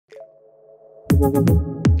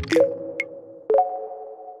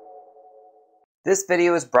This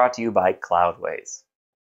video is brought to you by Cloudways.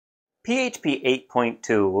 PHP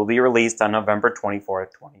 8.2 will be released on November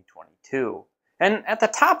 24th, 2022. And at the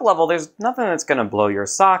top level, there's nothing that's going to blow your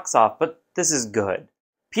socks off, but this is good.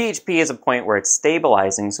 PHP is a point where it's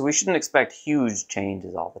stabilizing, so we shouldn't expect huge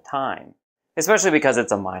changes all the time, especially because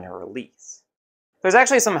it's a minor release. There's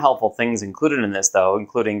actually some helpful things included in this, though,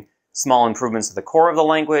 including small improvements to the core of the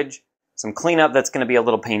language, some cleanup that's going to be a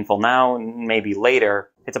little painful now and maybe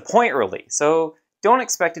later. It's a point release, so don't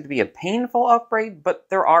expect it to be a painful upgrade, but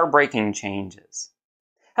there are breaking changes.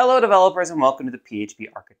 Hello developers and welcome to the PHP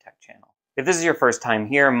Architect channel. If this is your first time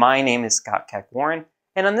here, my name is Scott Keck-Warren,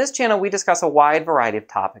 and on this channel we discuss a wide variety of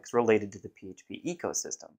topics related to the PHP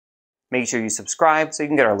ecosystem. Make sure you subscribe so you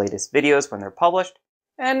can get our latest videos when they're published,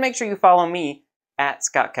 and make sure you follow me at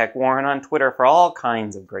Scott Keck-Warren on Twitter for all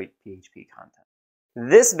kinds of great PHP content.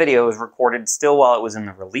 This video is recorded still while it was in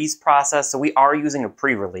the release process, so we are using a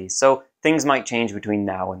pre-release, so things might change between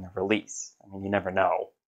now and the release. I mean, you never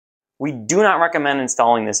know. We do not recommend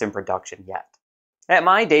installing this in production yet. At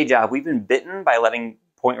my day job, we've been bitten by letting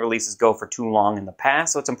point releases go for too long in the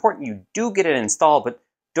past, so it's important you do get it installed, but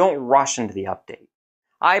don't rush into the update.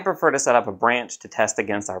 I prefer to set up a branch to test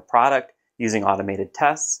against our product using automated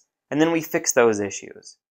tests, and then we fix those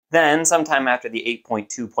issues. Then, sometime after the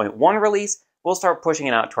 8.2.1 release, we'll start pushing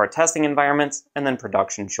it out to our testing environments, and then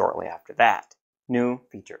production shortly after that. New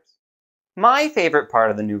features. My favorite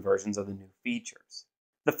part of the new versions are the new features.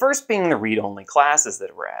 The first being the read-only classes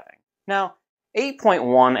that we're adding. Now,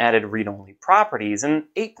 8.1 added read-only properties, and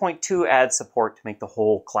 8.2 adds support to make the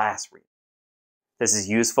whole class read. This is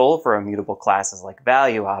useful for immutable classes like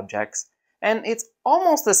value objects, and it's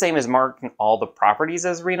almost the same as marking all the properties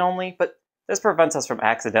as read-only, but this prevents us from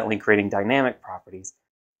accidentally creating dynamic properties.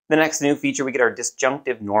 The next new feature, we get our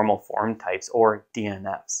disjunctive normal form types, or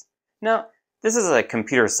DNFs. Now, this is a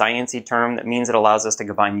computer science-y term that means it allows us to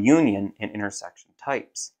combine union and intersection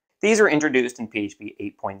types. These were introduced in PHP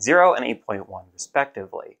 8.0 and 8.1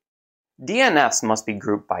 respectively. DNFs must be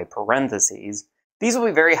grouped by parentheses. These will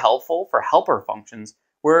be very helpful for helper functions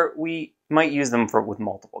where we might use them with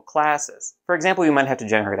multiple classes. For example, we might have to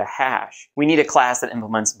generate a hash. We need a class that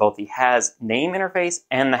implements both the hasName interface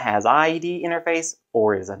and the hasID interface,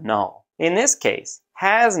 or is a null. In this case,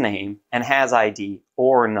 hasName and hasID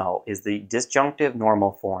or null is the disjunctive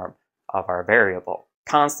normal form of our variable,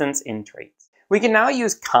 constants in traits. We can now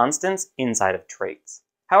use constants inside of traits.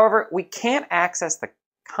 However, we can't access the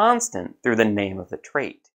constant through the name of the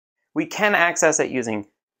trait. We can access it using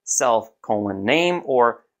self:*name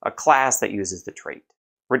or a class that uses the trait.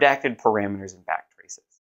 Redacted parameters and backtraces.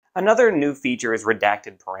 Another new feature is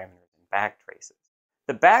redacted parameters and backtraces.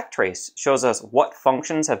 The backtrace shows us what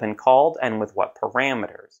functions have been called and with what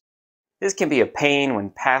parameters. This can be a pain when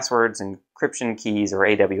passwords, encryption keys, or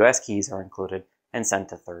AWS keys are included and sent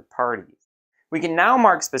to third parties. We can now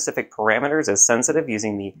mark specific parameters as sensitive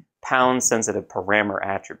using the #sensitive parameter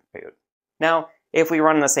attribute. Now, if we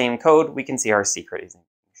run the same code, we can see our secret isn't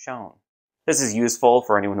shown. This is useful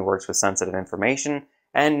for anyone who works with sensitive information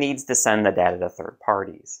and needs to send the data to third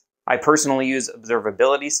parties. I personally use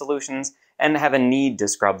observability solutions and have a need to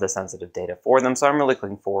scrub the sensitive data for them, so I'm really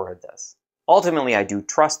looking forward to this. Ultimately, I do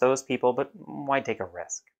trust those people, but why take a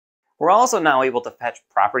risk? We're also now able to fetch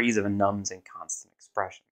properties of enums and constant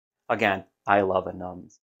expression. Again, I love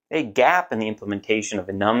enums. A gap in the implementation of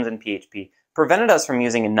enums in PHP prevented us from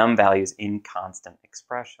using enum values in constant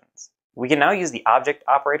expressions. We can now use the object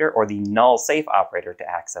operator or the null safe operator to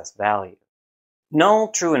access value. Null,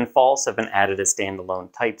 true, and false have been added as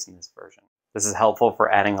standalone types in this version. This is helpful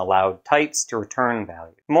for adding allowed types to return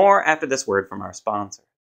value. More after this word from our sponsor.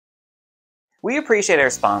 We appreciate our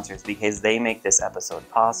sponsors because they make this episode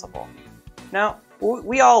possible. Now,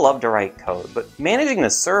 we all love to write code, but managing the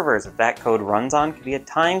servers that code runs on can be a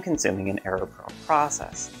time-consuming and error-prone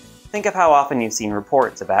process. Think of how often you've seen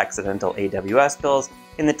reports of accidental AWS bills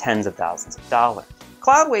in the tens of thousands of dollars.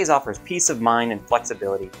 Cloudways offers peace of mind and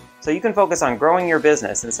flexibility, so you can focus on growing your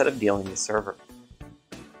business instead of dealing with servers.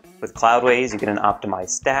 With Cloudways, you get an optimized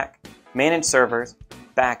stack, managed servers,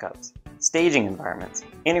 backups, staging environments,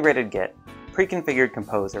 integrated Git, pre-configured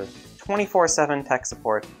Composer, 24/7 tech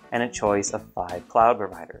support, and a choice of 5 cloud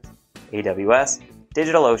providers: AWS,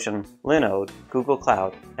 DigitalOcean, Linode, Google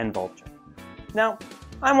Cloud, and Vultr. Now,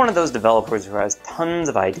 I'm one of those developers who has tons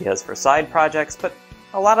of ideas for side projects, but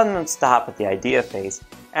a lot of them stop at the idea phase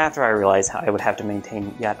after I realize how I would have to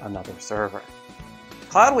maintain yet another server.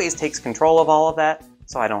 Cloudways takes control of all of that,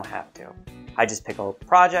 so I don't have to. I just pick a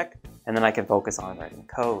project, and then I can focus on writing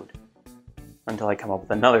code until I come up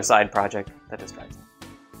with another side project that distracts me.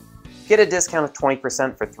 Get a discount of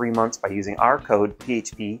 20% for 3 months by using our code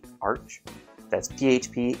PHPARCH. That's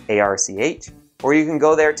PHPARCH. Or you can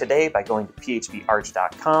go there today by going to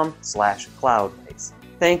phparch.com/Cloudways.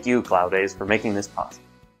 Thank you, Cloudways, for making this possible.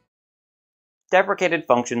 Deprecated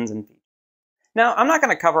functions and features. Now, I'm not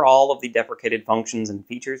going to cover all of the deprecated functions and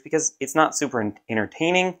features because it's not super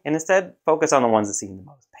entertaining, and instead focus on the ones that seem the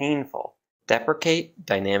most painful. Deprecate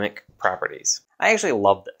dynamic properties. I actually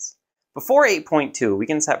love this. Before 8.2, we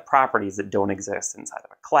can set properties that don't exist inside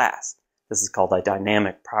of a class. This is called a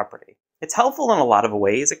dynamic property. It's helpful in a lot of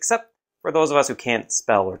ways, except for those of us who can't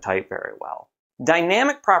spell or type very well.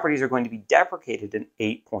 Dynamic properties are going to be deprecated in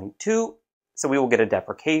 8.2, so we will get a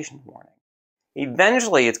deprecation warning.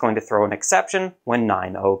 Eventually, it's going to throw an exception when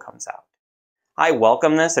 9.0 comes out. I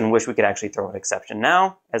welcome this and wish we could actually throw an exception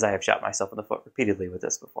now, as I have shot myself in the foot repeatedly with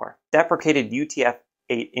this before. Deprecated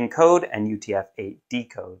UTF-8 encode and UTF-8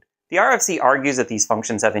 decode. The RFC argues that these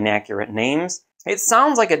functions have inaccurate names. It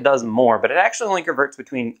sounds like it does more, but it actually only converts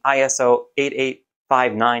between ISO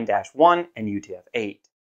 8859-1 and UTF-8.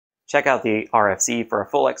 Check out the RFC for a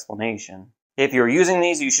full explanation. If you're using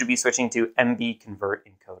these, you should be switching to MB-convert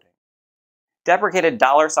encoding. Deprecated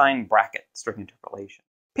 $bracket string interpolation.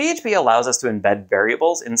 PHP allows us to embed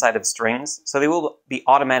variables inside of strings, so they will be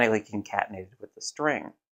automatically concatenated with the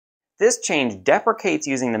string. This change deprecates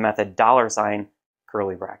using the method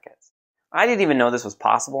 $curly brackets. I didn't even know this was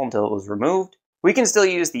possible until it was removed. We can still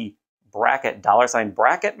use the bracket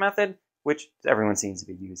 $bracket method, which everyone seems to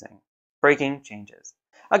be using. Breaking changes.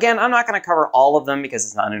 Again, I'm not going to cover all of them because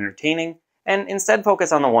it's not entertaining, and instead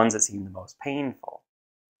focus on the ones that seem the most painful.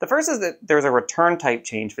 The first is that there's a return type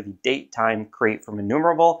change for the DateTime create from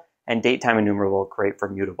enumerable and DateTime enumerable create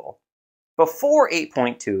from mutable. Before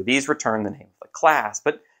 8.2, these return the name of the class,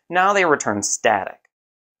 but now they return static.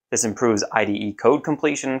 This improves IDE code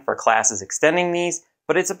completion for classes extending these,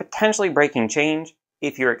 but it's a potentially breaking change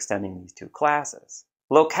if you're extending these two classes.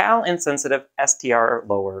 Locale-insensitive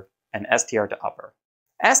strlower and strtoupper.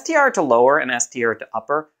 Strlower and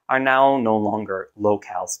strtoupper are now no longer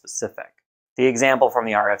locale specific. The example from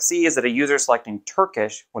the RFC is that a user selecting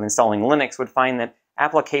Turkish when installing Linux would find that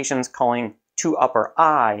applications calling toupper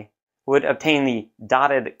I would obtain the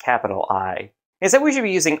dotted capital I. Instead, we should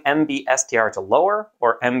be using mbstrlower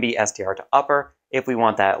or mbstrtoupper if we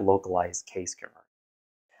want that localized case conversion.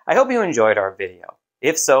 I hope you enjoyed our video.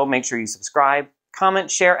 If so, make sure you subscribe,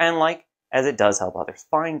 comment, share, and like, as it does help others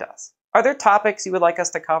find us. Are there topics you would like us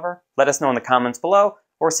to cover? Let us know in the comments below,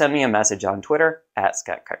 or send me a message on Twitter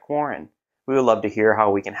 @ScottKeckWarren. We would love to hear how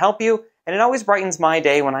we can help you, and it always brightens my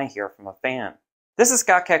day when I hear from a fan. This is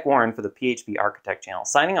Scott Keckwarren for the PHP Architect channel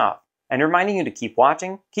signing off, and reminding you to keep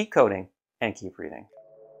watching, keep coding, and keep reading.